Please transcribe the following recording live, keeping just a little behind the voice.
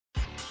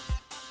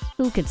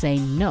Who could say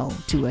no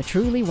to a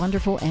truly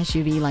wonderful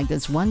SUV like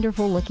this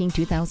wonderful looking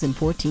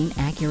 2014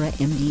 Acura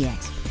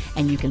MDX?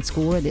 And you can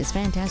score this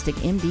fantastic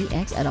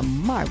MDX at a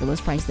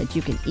marvelous price that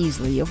you can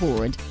easily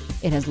afford.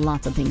 It has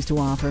lots of things to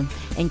offer,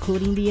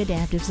 including the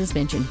adaptive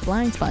suspension,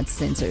 blind spot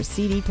sensor,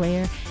 CD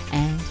player,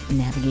 and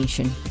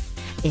navigation.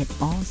 It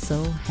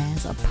also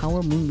has a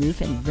power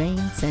moonroof and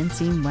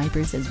rain-sensing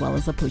wipers, as well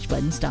as a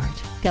push-button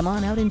start. Come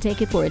on out and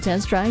take it for a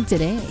test drive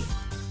today.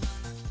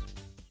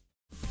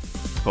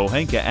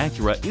 Pohanka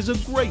Acura is a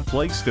great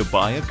place to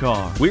buy a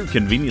car. We're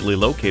conveniently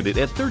located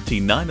at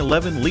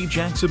 13911 Lee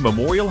Jackson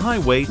Memorial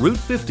Highway, Route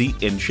 50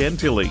 in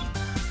Chantilly.